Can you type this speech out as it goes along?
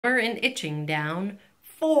and itching down,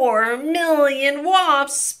 4 million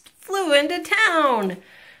wasps flew into town.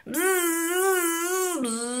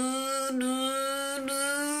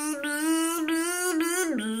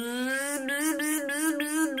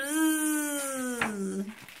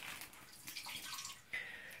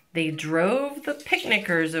 They drove the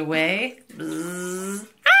picnickers away.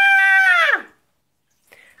 Ah!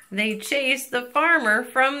 They chased the farmer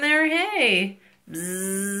from their hay.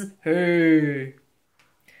 Hey!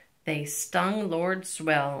 They stung Lord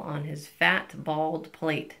Swell on his fat, bald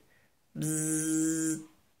plate. Bzzz.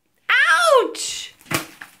 Ouch!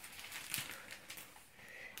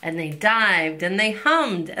 And they dived, and they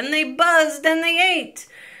hummed, and they buzzed, and they ate.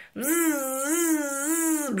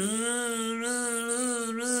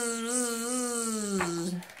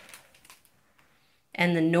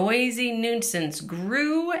 And the noisy nuisance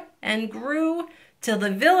grew and grew till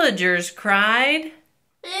the villagers cried,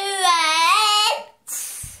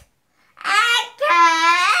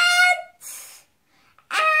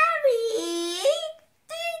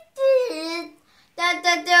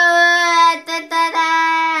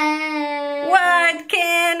 what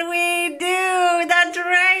can we do? That's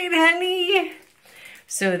right, honey.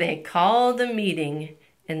 So they called a meeting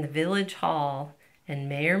in the village hall, and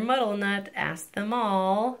Mayor Muddlenut asked them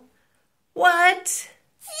all, what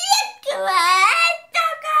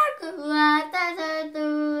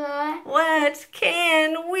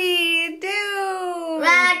can we do?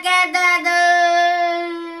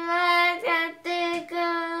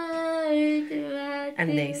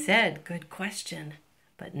 And they said, good question,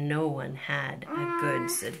 but no one had a good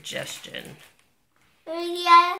suggestion.